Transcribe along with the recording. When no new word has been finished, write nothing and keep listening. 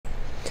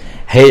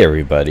Hey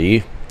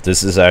everybody,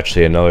 this is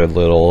actually another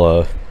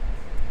little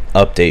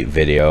update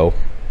video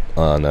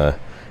on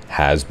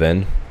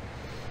Hazbin.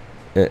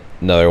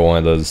 Another one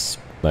of those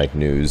like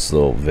news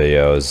little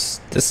videos.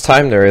 This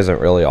time there isn't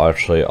really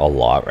actually a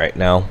lot right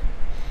now.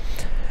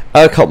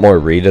 A couple more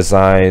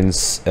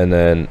redesigns and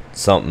then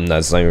something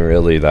that's not even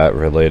really that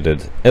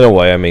related. In a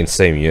way, I mean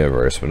same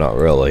universe, but not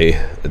really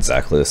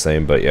exactly the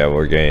same. But yeah,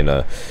 we're getting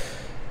a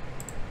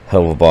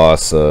hell of a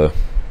boss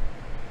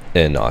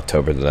in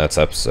October, the next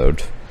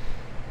episode.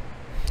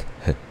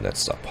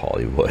 Next up,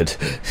 Hollywood.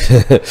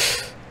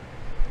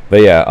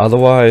 But yeah,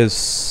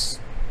 otherwise,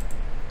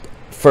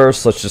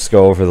 first let's just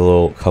go over the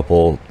little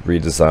couple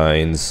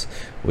redesigns.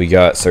 We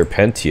got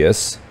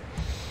Serpentius.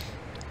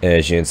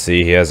 As you can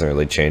see, he hasn't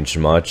really changed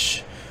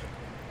much.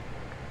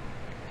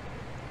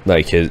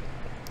 Like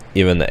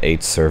even the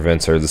 8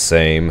 servants are the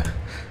same.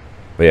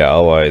 But yeah,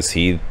 otherwise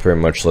he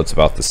pretty much looks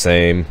about the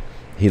same.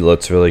 He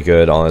looks really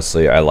good,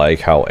 honestly. I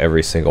like how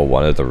every single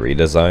one of the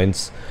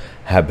redesigns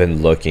have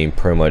been looking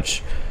pretty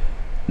much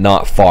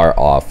not far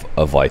off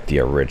of like the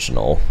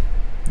original.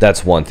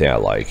 That's one thing I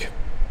like.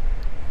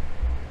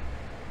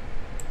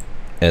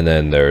 And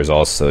then there's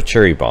also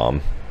Cherry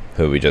Bomb,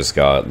 who we just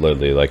got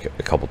literally like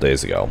a couple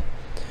days ago,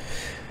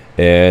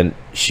 and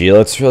she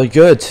looks really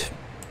good.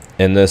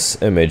 In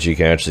this image you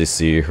can actually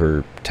see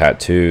her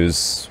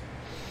tattoos,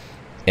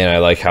 and I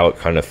like how it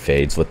kind of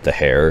fades with the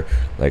hair,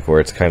 like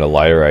where it's kind of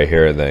lighter right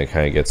here and then it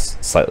kind of gets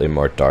slightly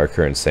more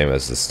darker, and same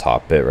as this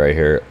top bit right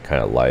here,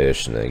 kind of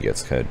lightish and then it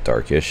gets kind of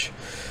darkish.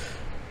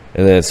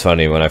 And then it's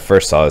funny, when I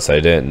first saw this I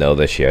didn't know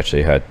that she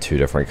actually had 2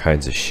 different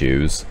kinds of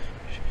shoes.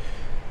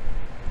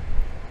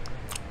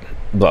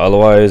 But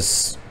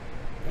otherwise,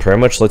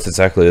 pretty much looks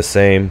exactly the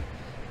same.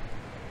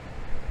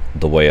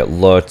 The way it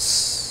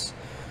looks,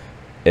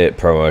 it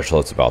pretty much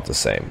looks about the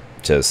same.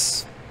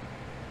 Just,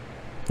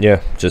 yeah,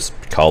 just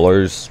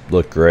colors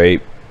look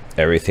great.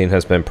 Everything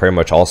has been pretty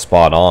much all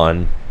spot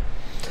on.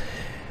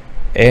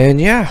 And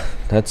yeah,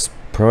 that's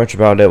pretty much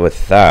about it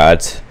with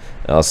that.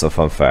 Also,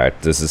 fun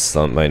fact, this is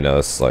something I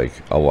noticed like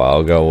a while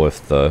ago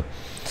with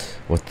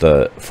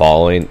the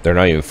following. They're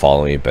not even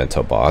following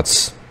Bento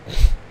bots,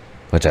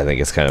 which I think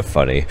is kind of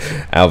funny.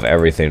 Out of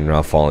everything, they're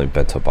not following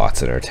Bento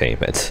bots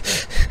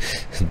entertainment.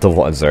 The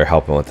ones that are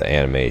helping with the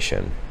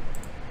animation.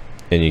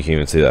 And you can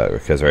even see that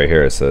because right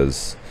here it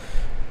says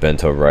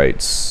Bento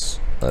writes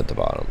at the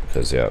bottom,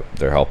 because yeah,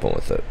 they're helping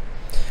with it.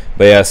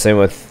 But yeah, same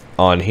with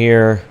on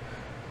here.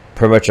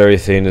 Pretty much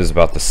everything is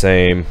about the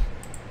same.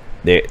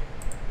 They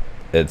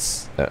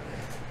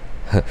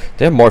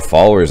have more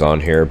followers on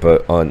here,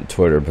 but on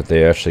Twitter, but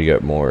they actually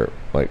get more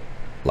like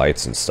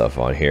likes and stuff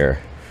on here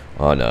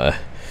on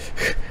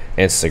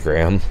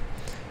Instagram.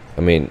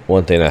 I mean,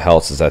 one thing that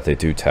helps is that they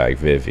do tag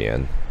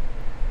Vivian.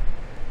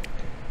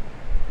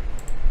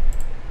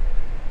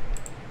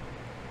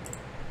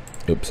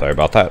 Oops, sorry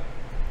about that.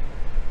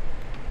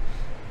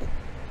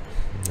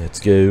 Let's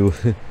go.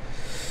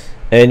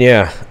 And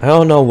yeah, I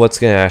don't know what's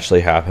gonna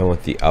actually happen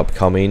with the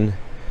upcoming,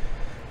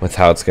 with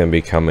how it's gonna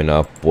be coming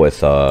up with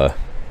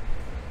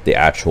the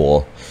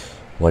actual,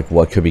 like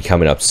what could be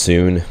coming up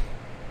soon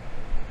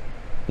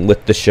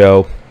with the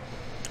show.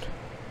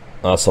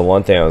 Also,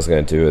 one thing I was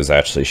gonna do is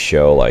actually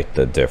show like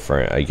the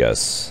different, I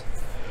guess.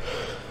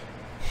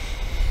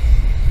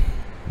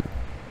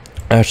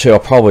 Actually, I'll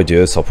probably do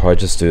this. I'll probably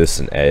just do this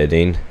in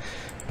editing.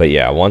 But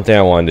yeah, one thing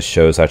I wanted to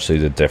show is actually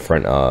the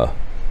different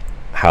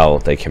how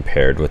they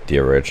compared with the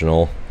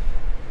original.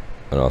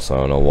 And also, I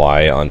don't know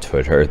why on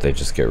Twitter they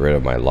just get rid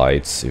of my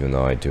lights, even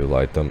though I do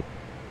like them.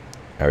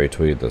 I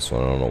retweeted this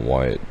one. I don't know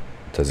why it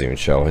doesn't even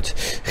show it.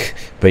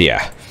 But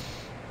yeah,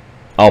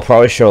 I'll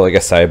probably show like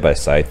a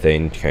side-by-side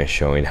thing, kind of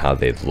showing how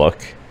they look.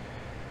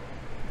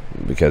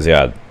 Because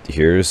yeah,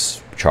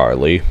 here's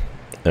Charlie,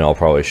 and I'll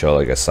probably show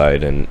like a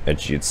side, and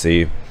as you'd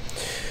see,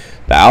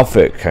 the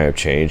outfit kind of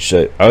changed.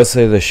 I would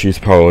say that she's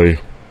probably,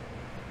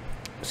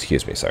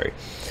 excuse me, sorry.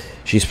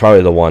 She's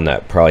probably the one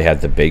that probably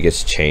had the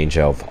biggest change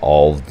of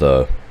all of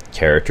the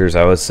characters,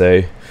 I would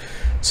say,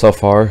 so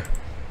far.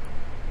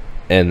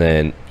 And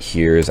then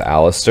here's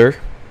Alistair.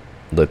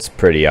 Looks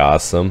pretty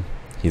awesome.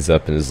 He's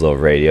up in his little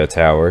radio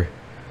tower,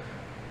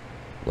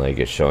 like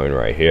it's showing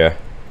right here.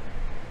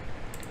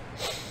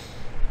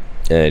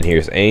 And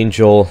here's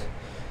Angel.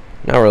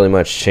 Not really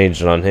much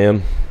changing on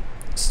him.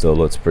 Still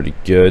looks pretty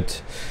good.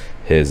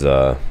 His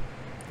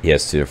he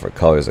has 2 different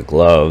colors of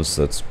gloves.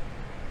 That's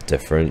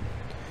different.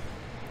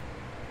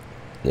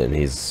 And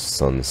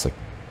he's on this, like,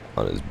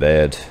 on his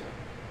bed.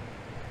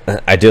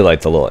 I do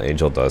like the little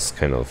angel dust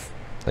kind of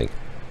like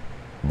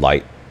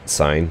light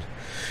sign.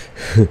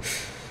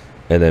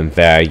 And then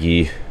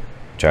Vaggie,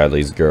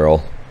 Charlie's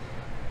girl.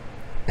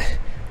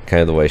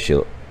 Kind of the way she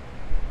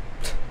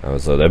I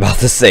was about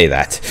to say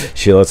that.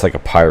 She looks like a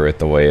pirate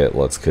the way it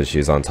looks, because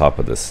she's on top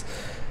of this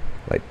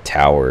like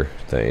tower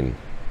thing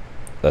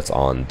that's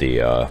on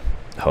the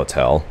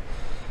hotel.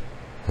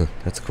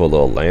 That's a cool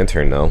little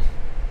lantern though.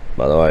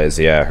 But otherwise,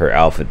 yeah, her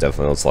outfit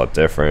definitely looks a lot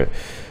different.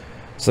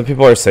 Some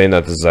people are saying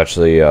that this is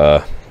actually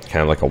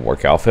kind of like a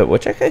work outfit,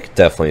 which I could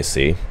definitely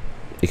see.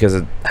 because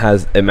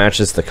it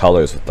matches the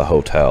colors with the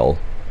hotel.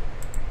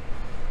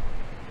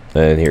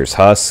 And here's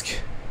Husk.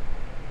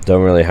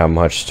 Don't really have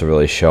much to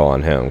really show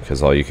on him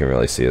because all you can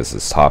really see is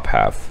his top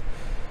half.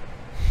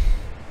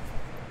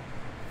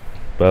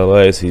 But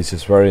otherwise, he's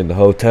just running the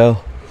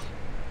hotel.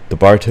 The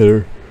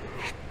bartender.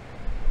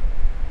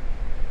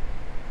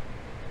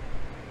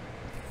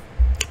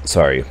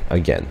 Sorry,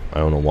 again, I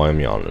don't know why I'm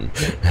yawning.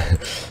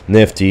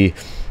 Nifty,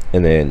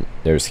 and then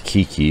there's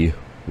Kiki,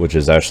 which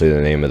is actually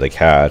the name of the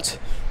cat.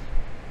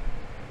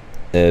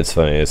 And it's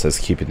funny, it says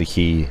keeping the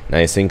key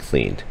nice and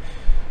clean.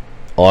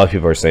 A lot of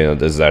people are saying that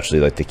this is actually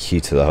like the key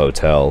to the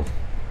hotel,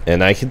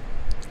 and I could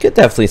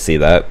definitely see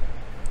that.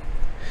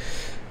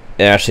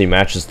 It actually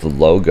matches the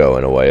logo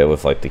in a way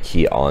with like the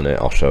key on it.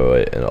 I'll show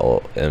it in a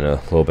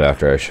little bit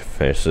after I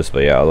finish this,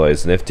 but yeah,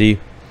 otherwise Nifty,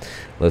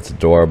 that's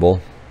adorable.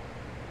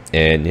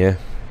 And yeah,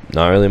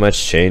 not really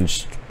much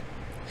changed.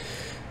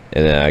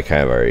 And then I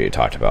kind of already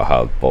talked about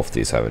how both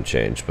these haven't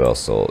changed, but I'll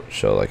still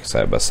show like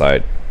side by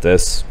side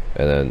this,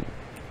 and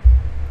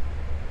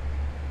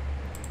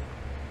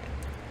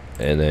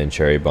then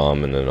Cherry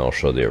Bomb, and then I'll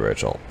show the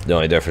original. The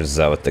only difference is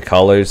that with the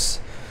colors,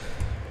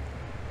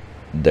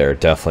 they're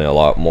definitely a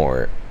lot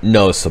more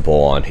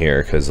noticeable on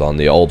here, because on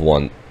the old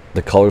one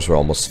the colors were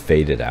almost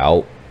faded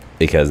out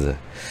because it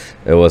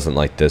wasn't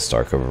like this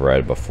dark of a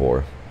red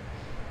before.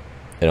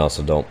 And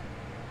also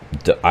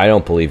I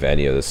don't believe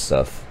any of this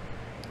stuff.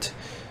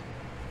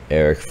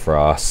 Eric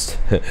Frost.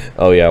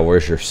 Oh yeah,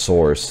 where's your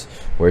source?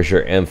 Where's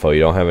your info? You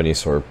don't have any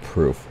sort of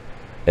proof.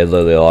 And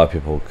literally a lot of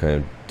people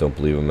kind of don't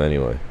believe him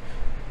anyway.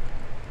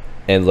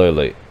 And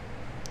literally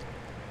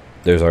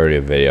there's already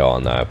a video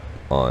on that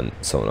on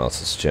someone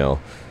else's channel.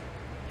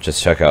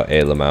 Just check out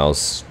A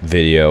Lamau's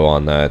video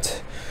on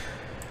that.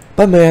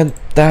 But man,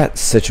 that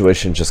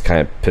situation just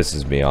kind of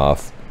pisses me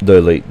off.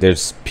 Literally,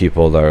 there's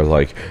people that are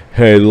like,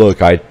 hey look,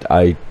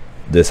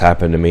 this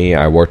happened to me,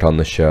 I worked on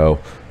the show.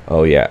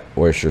 Oh yeah,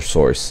 where's your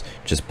source?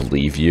 Just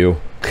believe you.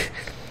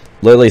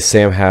 Literally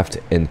Sam Haft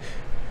and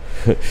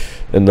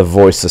the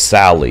voice of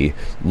Sally,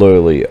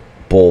 literally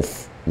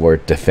both were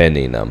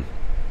defending them.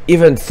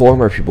 Even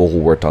former people who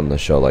worked on the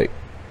show, like,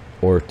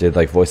 or did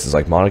like voices,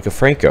 like Monica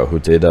Franco, who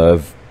did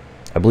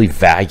I believe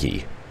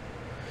Vaggie.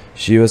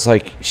 She was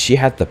like, she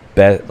had the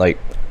best, like,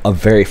 a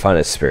very fun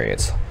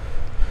experience.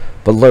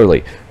 But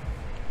literally,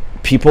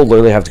 people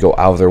literally have to go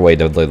out of their way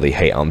to literally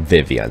hate on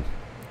Vivian.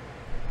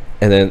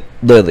 And then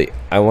literally,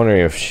 I'm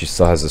wondering if she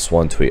still has this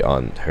one tweet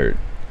on her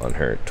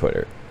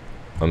Twitter.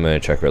 I'm gonna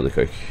check really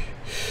quick.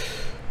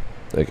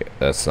 Okay,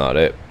 that's not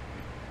it.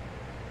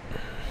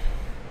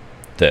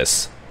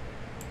 This.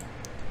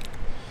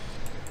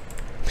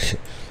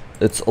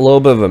 It's a little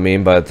bit of a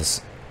meme, but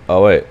this.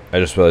 Oh wait, I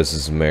just realized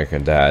this is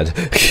American Dad.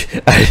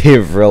 I didn't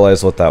even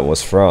realize what that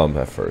was from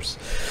at first.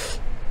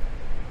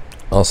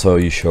 Also,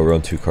 you show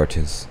Run 2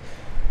 cartoons.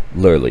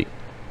 Literally,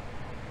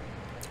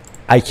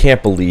 I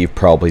can't believe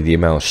probably the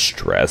amount of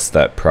stress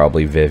that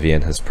probably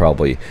Vivian has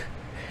probably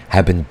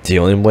been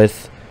dealing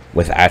with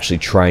actually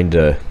trying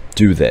to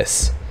do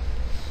this.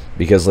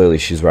 Because literally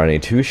she's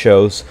running 2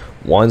 shows.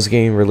 One's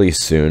getting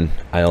released soon.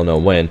 I don't know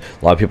when.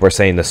 A lot of people are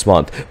saying this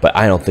month, but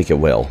I don't think it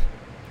will.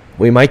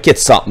 We might get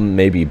something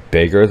maybe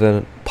bigger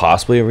than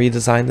possibly a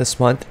redesign this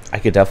month. I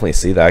could definitely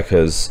see that,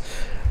 because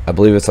I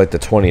believe it's like the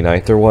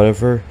 29th or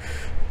whatever.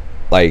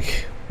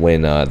 Like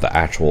when the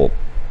actual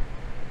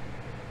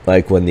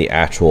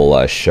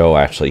show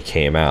actually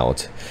came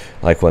out.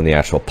 Like when the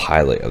actual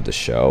pilot of the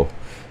show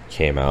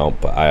came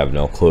out. But I have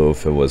no clue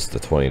if it was the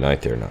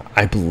 29th or not.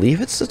 I believe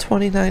it's the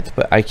 29th,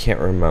 but I can't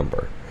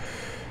remember.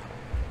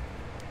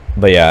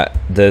 But yeah,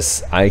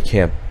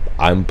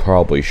 I'm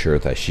probably sure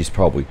that she's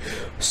probably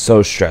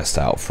so stressed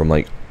out from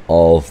like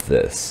all of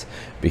this,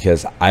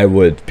 because I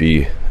would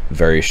be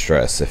very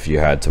stressed if you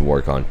had to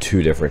work on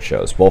 2 different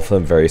shows, both of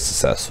them very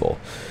successful.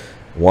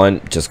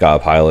 One just got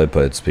a pilot,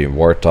 but it's being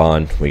worked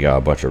on. We got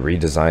a bunch of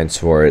redesigns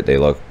for it. They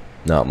look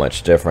not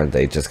much different.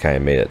 They just kind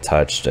of made it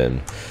touched,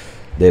 and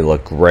they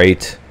look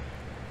great.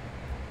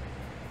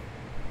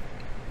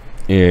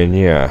 And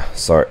yeah,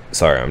 sorry,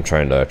 I'm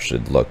trying to actually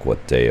look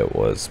what day it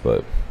was,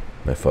 but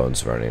my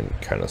phone's running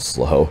kind of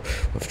slow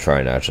with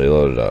trying to actually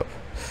load it up.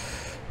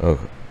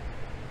 Okay.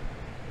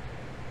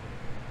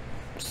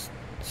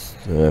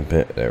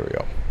 There we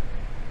go.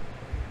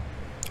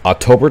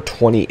 October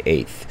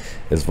 28th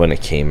is when it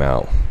came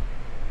out.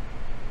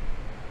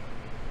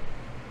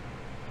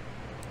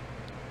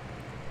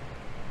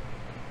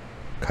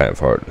 Kind of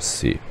hard to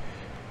see.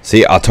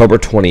 See, October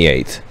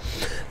 28th.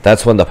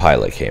 That's when the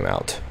pilot came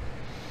out.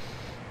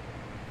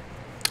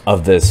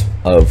 Of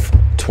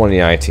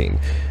 2019.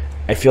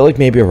 I feel like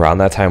maybe around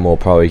that time we'll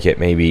probably get,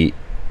 maybe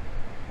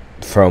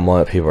from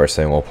what people are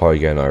saying, we'll probably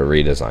get another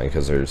redesign,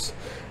 because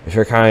if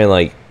you're kind of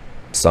like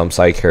some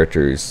side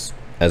characters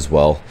as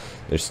well,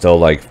 there's still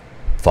like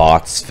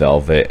Fox,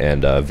 Velvet,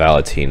 and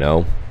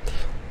Valentino,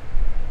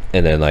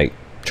 and then like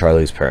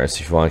Charlie's parents,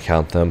 if you want to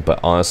count them.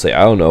 But honestly,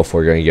 I don't know if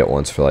we're gonna get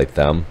ones for like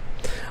them.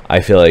 I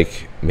feel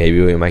like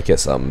maybe we might get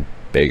something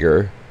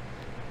bigger,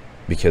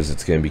 because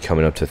it's gonna be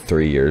coming up to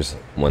 3 years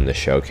when the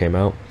show came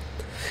out.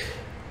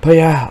 But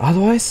yeah,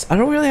 otherwise, I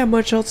don't really have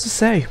much else to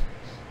say.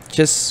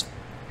 Just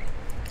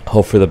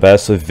hope for the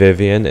best with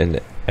Vivian and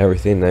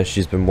everything that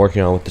she's been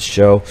working on with the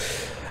show.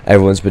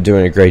 Everyone's been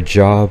doing a great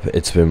job.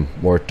 It's been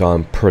worked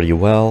on pretty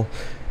well.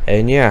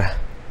 And yeah,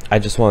 I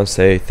just want to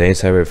say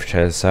thanks everybody for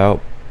checking this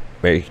out.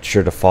 Make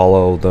sure to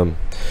follow them,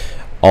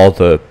 all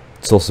the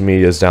social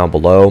medias down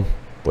below,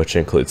 which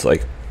includes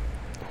like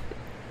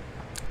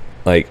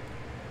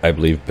I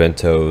believe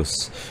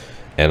Bento's,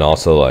 and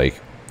also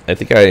like I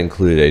think I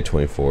included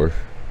A24,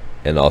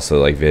 and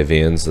also like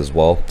Vivian's as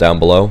well down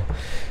below.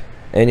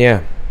 And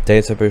yeah,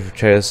 thanks everybody for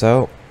checking this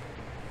out.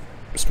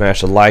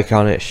 Smash a like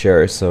on it,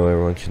 share it so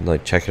everyone can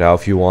like check it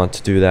out if you want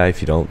to do that.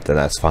 If you don't, then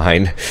that's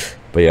fine.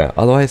 But yeah,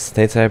 otherwise,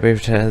 thanks everybody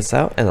for checking this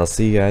out, and I'll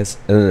see you guys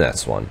in the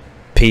next one.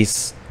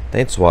 Peace.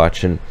 Thanks for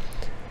watching.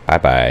 Bye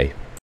bye.